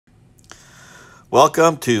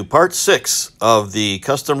Welcome to part 6 of the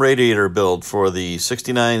custom radiator build for the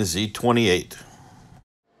 69 Z28.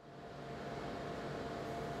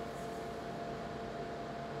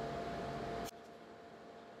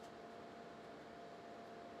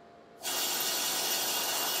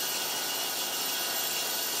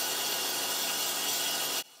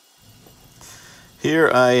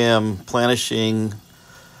 Here I am planishing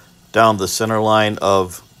down the center line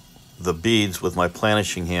of the beads with my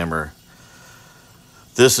planishing hammer.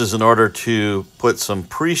 This is in order to put some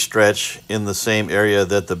pre-stretch in the same area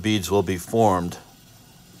that the beads will be formed.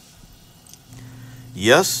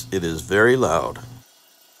 Yes, it is very loud.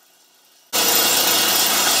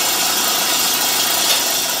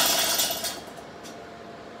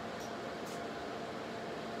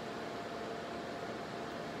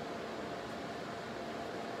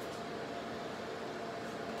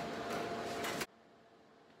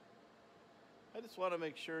 I just want to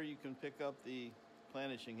make sure you can pick up the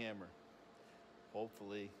planishing hammer.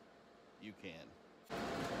 Hopefully you can.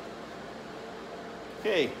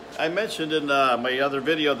 Okay, I mentioned in my other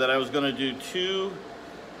video that I was going to do 2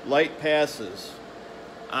 light passes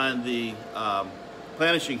on the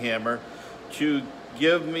planishing hammer to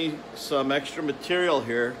give me some extra material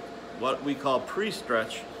here, what we call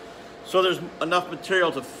pre-stretch, so there's enough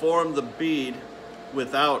material to form the bead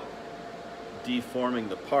without deforming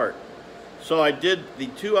the part. So I did the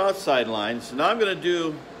 2 outside lines. Now I'm going to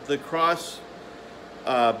do the cross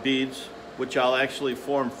beads, which I'll actually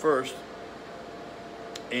form first.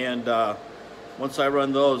 And once I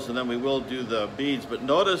run those, and then we will do the beads. But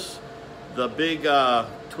notice the big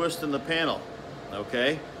twist in the panel,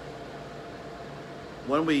 okay?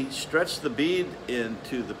 When we stretch the bead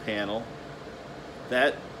into the panel,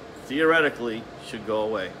 that theoretically should go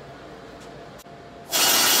away.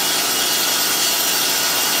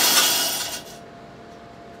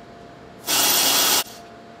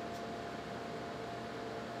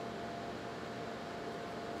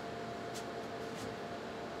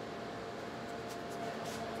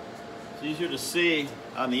 It's easier to see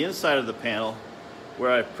on the inside of the panel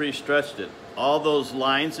where I've pre-stretched it. All those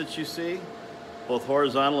lines that you see, both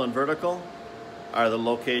horizontal and vertical, are the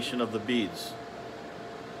location of the beads.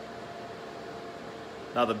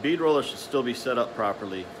 Now the bead roller should still be set up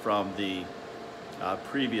properly from the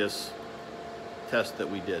previous test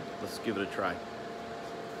that we did. Let's give it a try.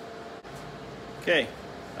 Okay,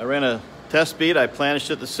 I ran a test bead. I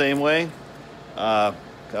planished it the same way. Got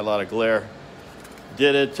a lot of glare.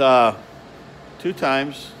 Did it 2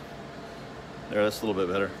 times. There, that's a little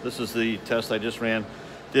bit better. This is the test I just ran.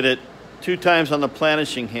 Did it 2 times on the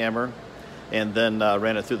planishing hammer and then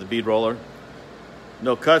ran it through the bead roller.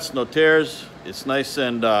 No cuts, no tears. It's nice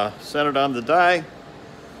and centered on the die.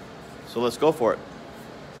 So let's go for it.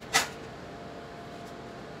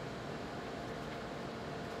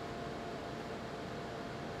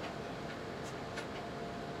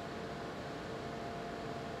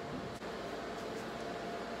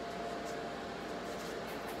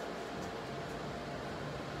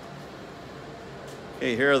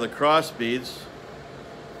 Okay, here are the cross beads.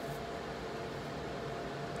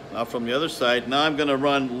 Now from the other side, now I'm going to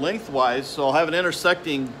run lengthwise, so I'll have an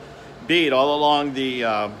intersecting bead all along the,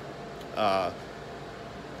 I'll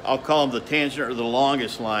call them the tangent or the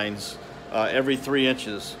longest lines. Every 3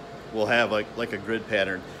 inches we'll have like a grid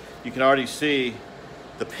pattern. You can already see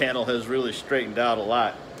the panel has really straightened out a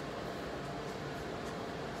lot.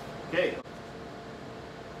 Okay.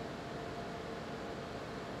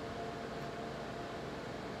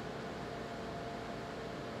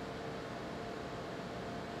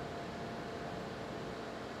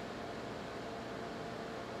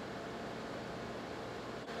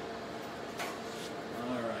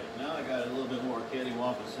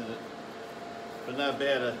 Cattywampus in it, but not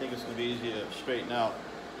bad. I think it's going to be easy to straighten out.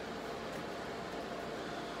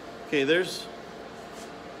 Okay, there's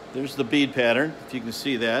the bead pattern, if you can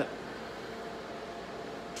see that.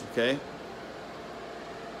 Okay.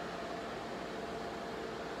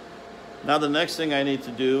 Now the next thing I need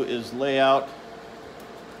to do is lay out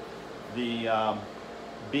the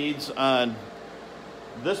beads on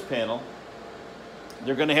this panel.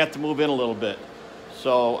 They're going to have to move in a little bit.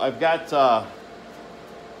 So I've got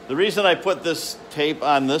the reason I put this tape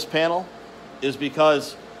on this panel is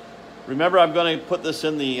because, remember, I'm going to put this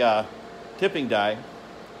in the tipping die,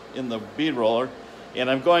 in the bead roller, and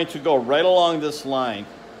I'm going to go right along this line.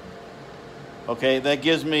 Okay, that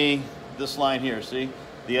gives me this line here, see?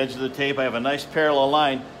 The edge of the tape, I have a nice parallel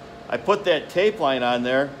line. I put that tape line on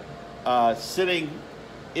there, sitting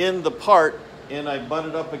in the part, and I butt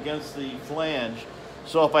it up against the flange.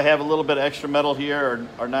 So if I have a little bit of extra metal here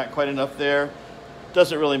or not quite enough there,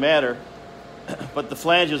 doesn't really matter. but the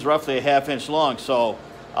flange is roughly a 1/2 inch long. So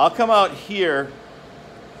I'll come out here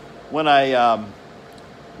when I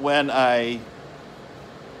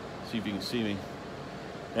see if you can see me.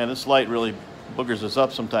 And this light really boogers us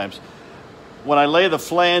up sometimes. When I lay the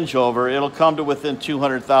flange over, it'll come to within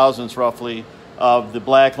 200 thousandths roughly of the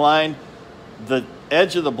black line. The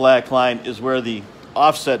edge of the black line is where the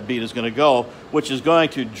offset bead is going to go, which is going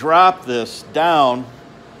to drop this down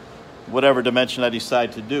whatever dimension I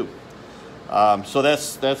decide to do. So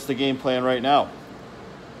that's the game plan right now.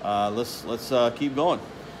 Let's keep going.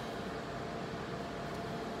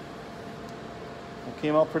 It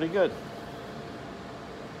came out pretty good.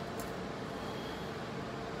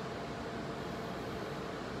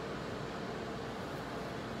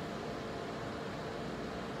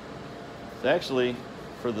 It's actually,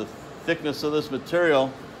 for the thickness of this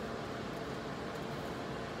material,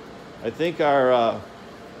 I think our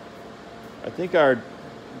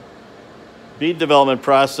bead development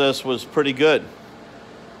process was pretty good.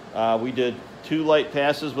 We did 2 light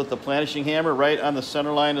passes with the planishing hammer right on the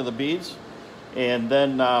center line of the beads, and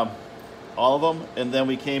then all of them, and then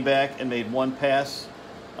we came back and made 1 pass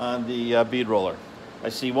on the bead roller. I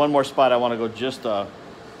see one more spot I want to go just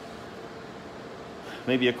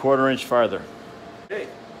maybe a 1/4 inch farther. Okay,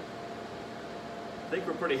 I think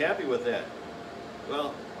we're pretty happy with that.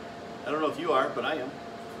 Well, I don't know if you are, but I am.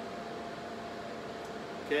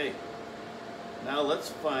 Okay, now let's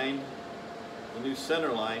find the new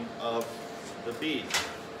center line of the bead.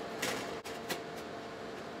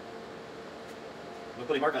 We'll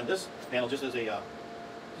put a mark on this panel just as just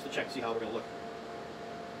to check to see how we're going to look.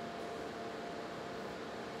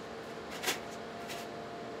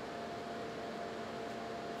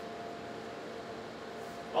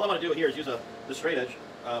 All I want to do here is use the straight edge.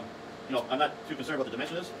 You know, I'm not too concerned about the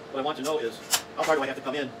dimensions. What I want to know is how far do I have to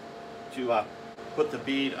come in to put the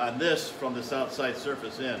bead on this from this outside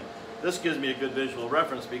surface in. This gives me a good visual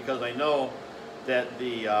reference because I know that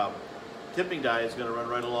the tipping die is going to run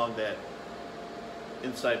right along that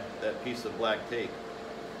inside that piece of black tape.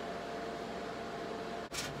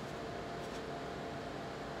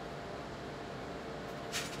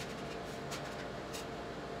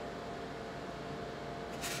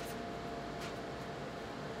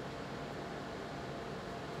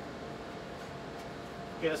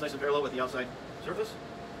 Okay, that's nice and parallel with the outside surface.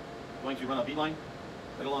 I'm going to run a bead line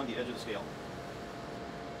right along the edge of the scale.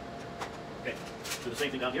 Okay, do the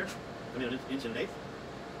same thing down here. Come in an inch and an eighth.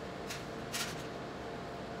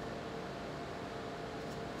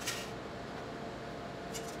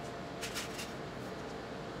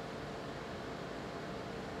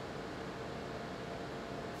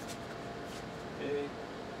 Okay.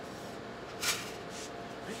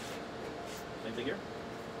 Same thing here.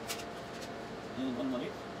 And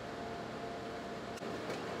 1/1/8.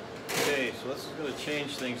 Okay, so this is going to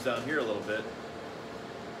change things down here a little bit.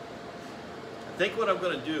 I think what I'm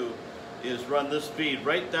going to do is run this bead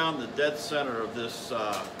right down the dead center of this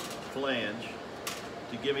flange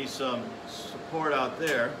to give me some support out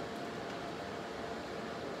there.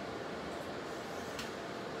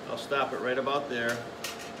 I'll stop it right about there.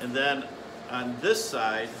 And then on this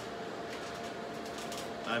side,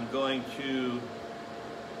 I'm going to make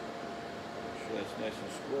sure that's nice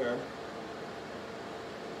and square.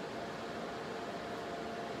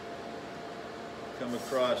 Come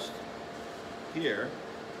across here.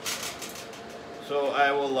 So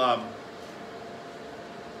I will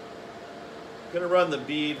going to run the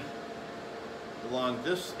bead along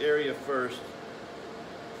this area first,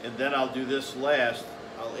 and then I'll do this last.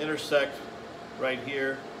 I'll intersect right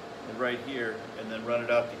here, and then run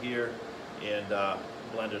it out to here and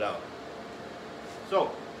blend it out.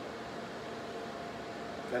 So,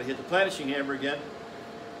 got to hit the planishing hammer again.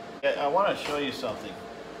 I want to show you something,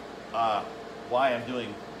 why I'm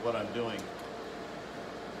doing what I'm doing.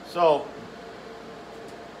 So,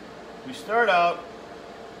 we start out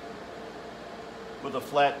with a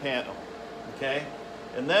flat panel, okay?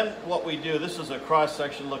 And then what we do, this is a cross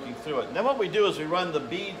section looking through it. And then what we do is we run the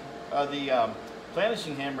bead,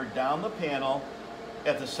 planishing hammer down the panel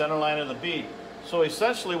at the center line of the bead. So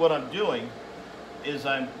essentially what I'm doing is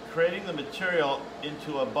I'm creating the material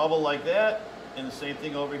into a bubble like that, and the same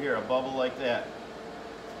thing over here, a bubble like that.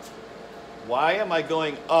 Why am I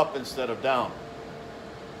going up instead of down?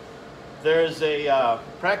 There's a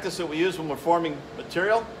practice that we use when we're forming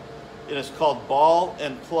material. It is called ball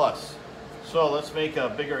and plus. So let's make a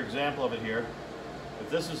bigger example of it here. If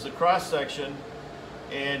this is the cross section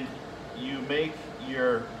and you make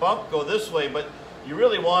your bump go this way, but you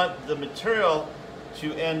really want the material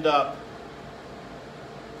to end up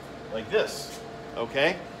like this,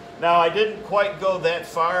 okay? Now I didn't quite go that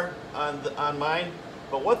far on mine,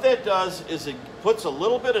 but what that does is it puts a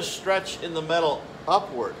little bit of stretch in the metal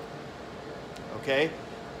upward, okay?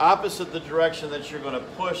 Opposite the direction that you're going to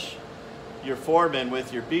push your form in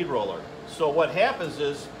with your bead roller. So what happens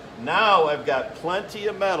is now I've got plenty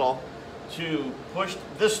of metal to push.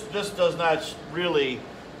 This does not really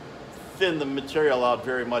thin the material out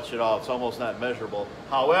very much at all. It's almost not measurable.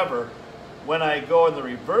 However, when I go in the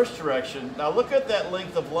reverse direction, now look at that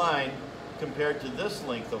length of line compared to this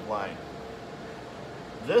length of line.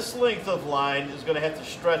 This length of line is going to have to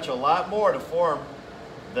stretch a lot more to form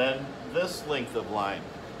than this length of line.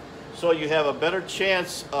 So you have a better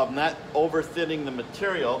chance of not over thinning the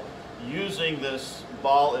material using this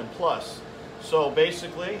ball and plus. So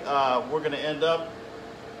basically, we're going to end up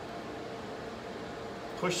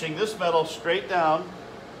pushing this metal straight down.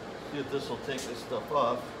 See if this will take this stuff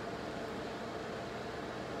off.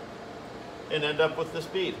 And end up with this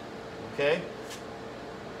bead, okay?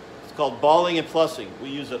 It's called balling and plussing. We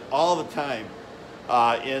use it all the time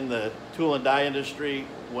in the tool and die industry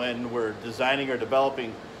when we're designing or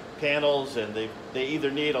developing panels, and they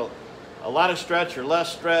either need a lot of stretch or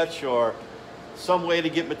less stretch or some way to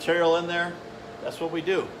get material in there. That's what we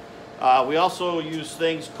do. We also use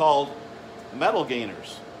things called metal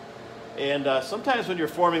gainers. And sometimes when you're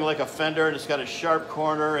forming like a fender and it's got a sharp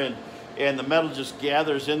corner and the metal just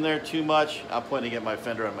gathers in there too much. I'm pointing at my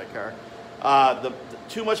fender on my car.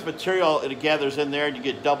 Too much material, it gathers in there and you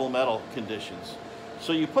get double metal conditions.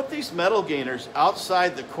 So you put these metal gainers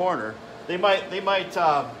outside the corner. They might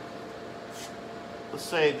let's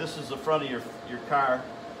say this is the front of your car.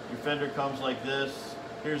 Your fender comes like this.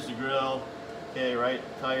 Here's the grill. Okay, right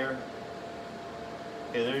tire.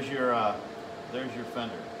 Okay, there's your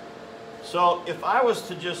fender. So if I was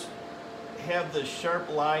to just have this sharp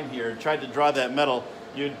line here and tried to draw that metal,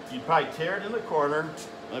 you'd probably tear it in the corner,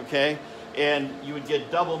 okay? And you would get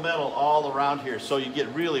double metal all around here. So you get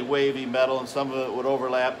really wavy metal and some of it would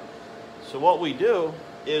overlap. So what we do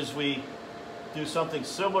is we do something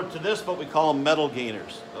similar to this, but we call them metal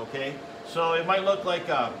gainers, okay? So it might look like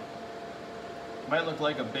a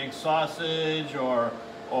big sausage or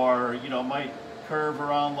you know, might curve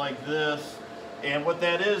around like this. And what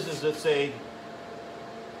that is it's a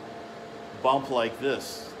bump like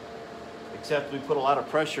this, except we put a lot of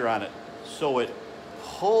pressure on it. So it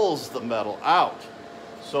pulls the metal out.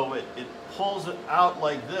 So it pulls it out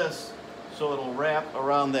like this, so it'll wrap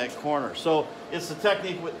around that corner. So it's a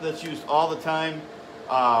technique that's used all the time.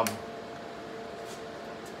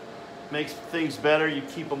 Makes things better. You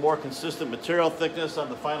keep a more consistent material thickness on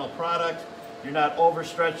the final product. You're not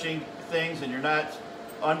overstretching things and you're not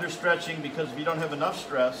understretching, because if you don't have enough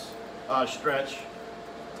stretch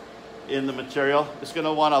in the material, it's going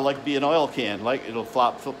to want to like be an oil can, like it'll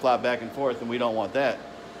flop back and forth, and we don't want that.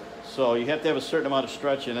 So you have to have a certain amount of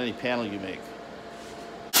stretch in any panel you make.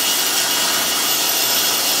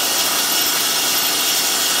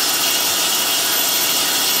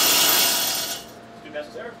 Do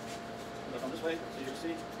best there. Come this way so you can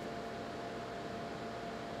see.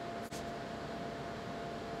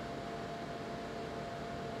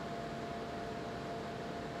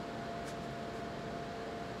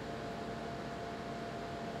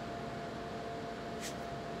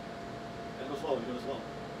 Slow, go slow.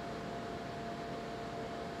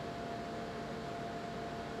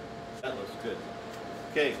 That looks good.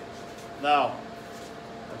 Okay, now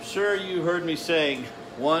I'm sure you heard me saying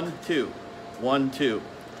 1, 2, 1, 2.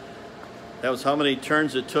 That was how many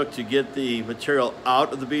turns it took to get the material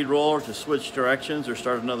out of the bead roller to switch directions or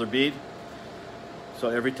start another bead. So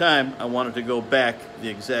every time I wanted to go back the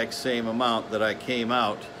exact same amount that I came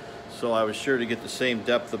out, so I was sure to get the same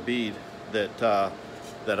depth of bead that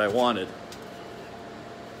I wanted.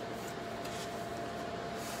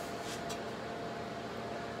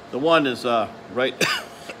 The one is right,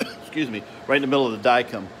 excuse me, right in the middle of the die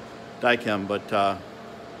chem, but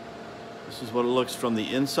this is what it looks from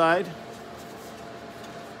the inside.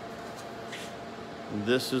 And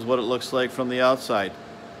this is what it looks like from the outside.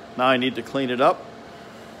 Now I need to clean it up.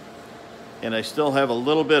 And I still have a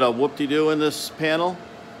little bit of whoop-de-doo in this panel.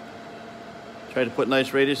 Try to put nice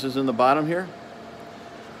radiuses in the bottom here.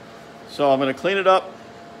 So I'm going to clean it up,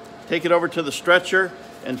 take it over to the stretcher,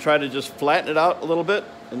 and try to just flatten it out a little bit,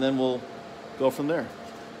 and then we'll go from there.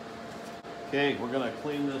 Okay, we're going to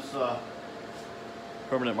clean this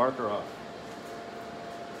permanent marker off.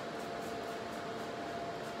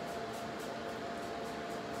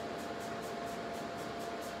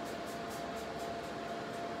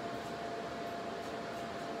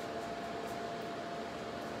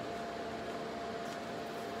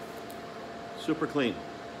 Super clean.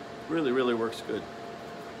 Really, really works good.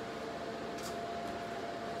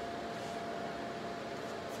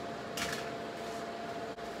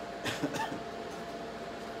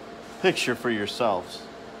 picture for yourselves.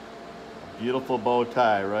 Beautiful bow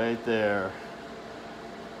tie right there.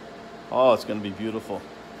 Oh, it's going to be beautiful.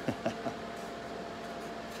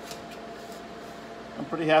 I'm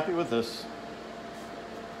pretty happy with this.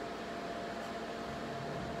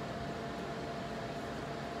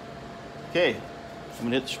 Okay, I'm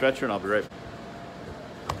going to hit the stretcher and I'll be right back.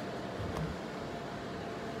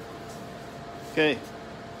 Okay,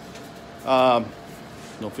 I don't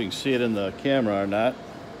know if you can see it in the camera or not,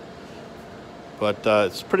 but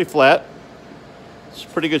it's pretty flat. It's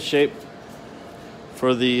pretty good shape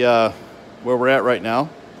for the where we're at right now.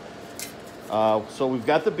 So we've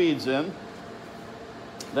got the beads in.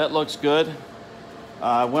 That looks good.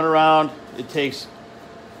 I went around. It takes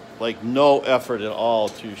like no effort at all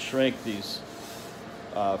to shrink these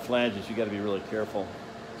flanges. You got to be really careful.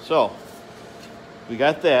 So we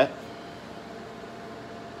got that.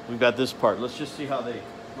 We've got this part. Let's just see how they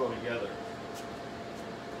go together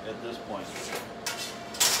at this point.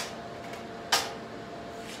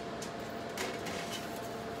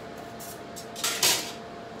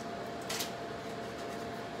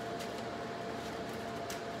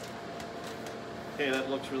 Okay, that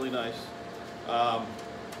looks really nice.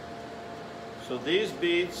 So these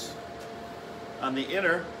beads on the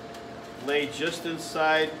inner lay just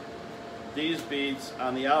inside these beads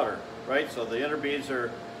on the outer, right? So the inner beads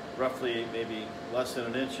are roughly maybe less than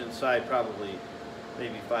an inch inside, probably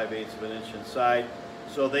maybe 5/8 of an inch inside.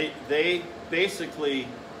 So they basically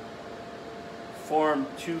form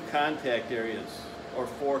 2 contact areas, or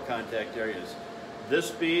 4 contact areas.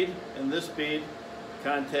 This bead and this bead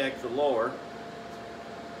contact the lower.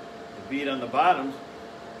 The bead on the bottom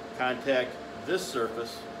contact this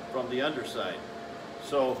surface from the underside.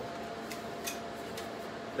 So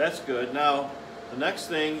that's good. Now the next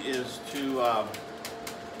thing is to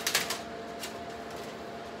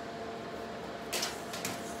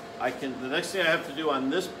the next thing I have to do on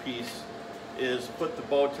this piece is put the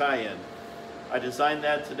bow tie in. I designed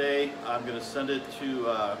that today. I'm going to send it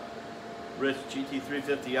to Rich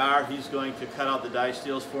GT350R. He's going to cut out the die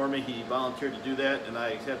steels for me. He volunteered to do that, and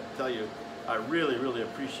I have to tell you, I really, really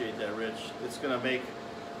appreciate that, Rich. It's going to make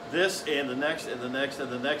this and the next and the next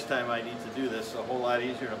and the next time I need to do this a whole lot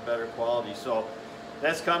easier and a better quality. So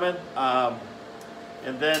that's coming.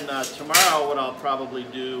 And then tomorrow what I'll probably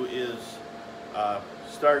do is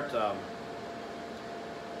start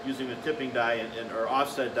using the tipping die or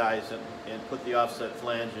offset dies and put the offset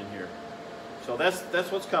flange in here. So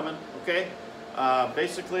that's what's coming, okay?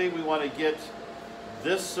 Basically, we want to get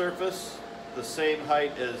this surface the same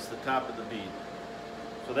height as the top of the bead.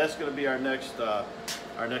 So that's going to be our next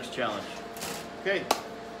challenge. Okay,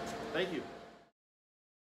 thank you.